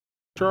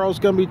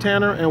Charles Gumby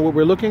Tanner, and what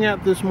we're looking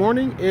at this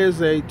morning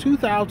is a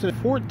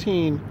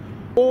 2014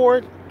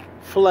 Ford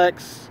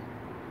Flex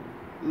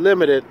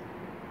Limited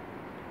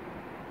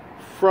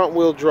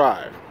front-wheel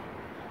drive.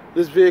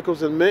 This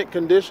vehicle's in mint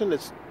condition.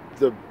 It's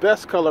the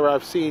best color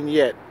I've seen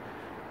yet.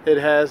 It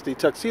has the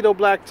tuxedo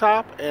black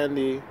top and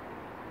the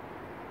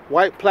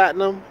white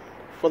platinum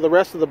for the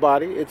rest of the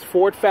body. It's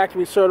Ford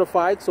factory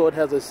certified, so it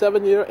has a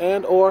 7-year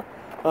and or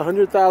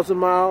 100,000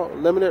 mile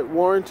limited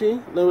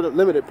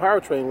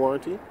powertrain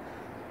warranty.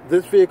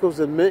 This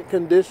vehicle's in mint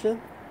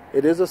condition.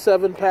 It is a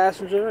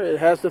 7-passenger. It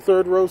has the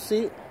 3rd row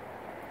seat.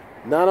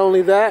 Not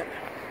only that,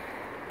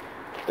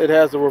 it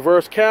has the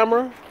reverse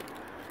camera,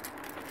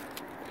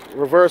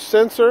 reverse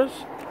sensors,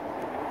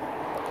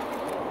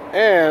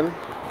 and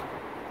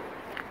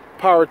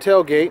power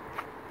tailgate.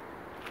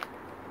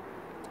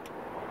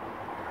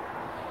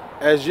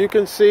 As you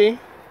can see,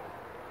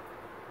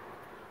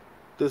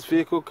 this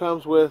vehicle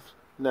comes with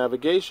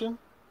navigation.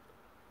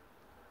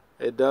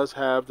 It does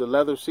have the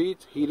leather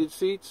seats, heated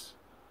seats.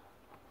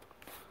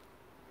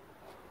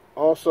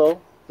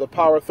 Also, the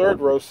power 3rd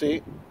row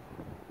seat.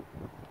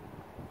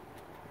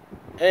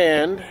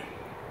 And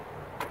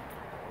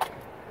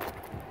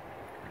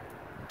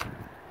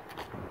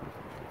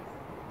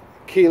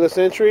keyless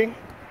entry,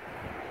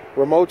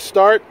 remote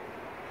start.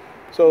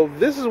 So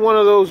this is one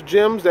of those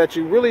gems that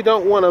you really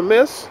don't want to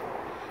miss.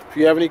 If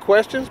you have any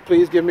questions,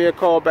 please give me a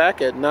call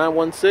back at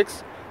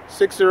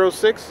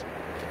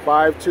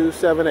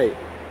 916-606-5278.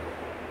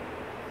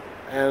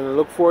 And I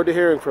look forward to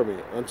hearing from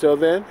you. Until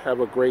then, have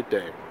a great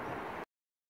day.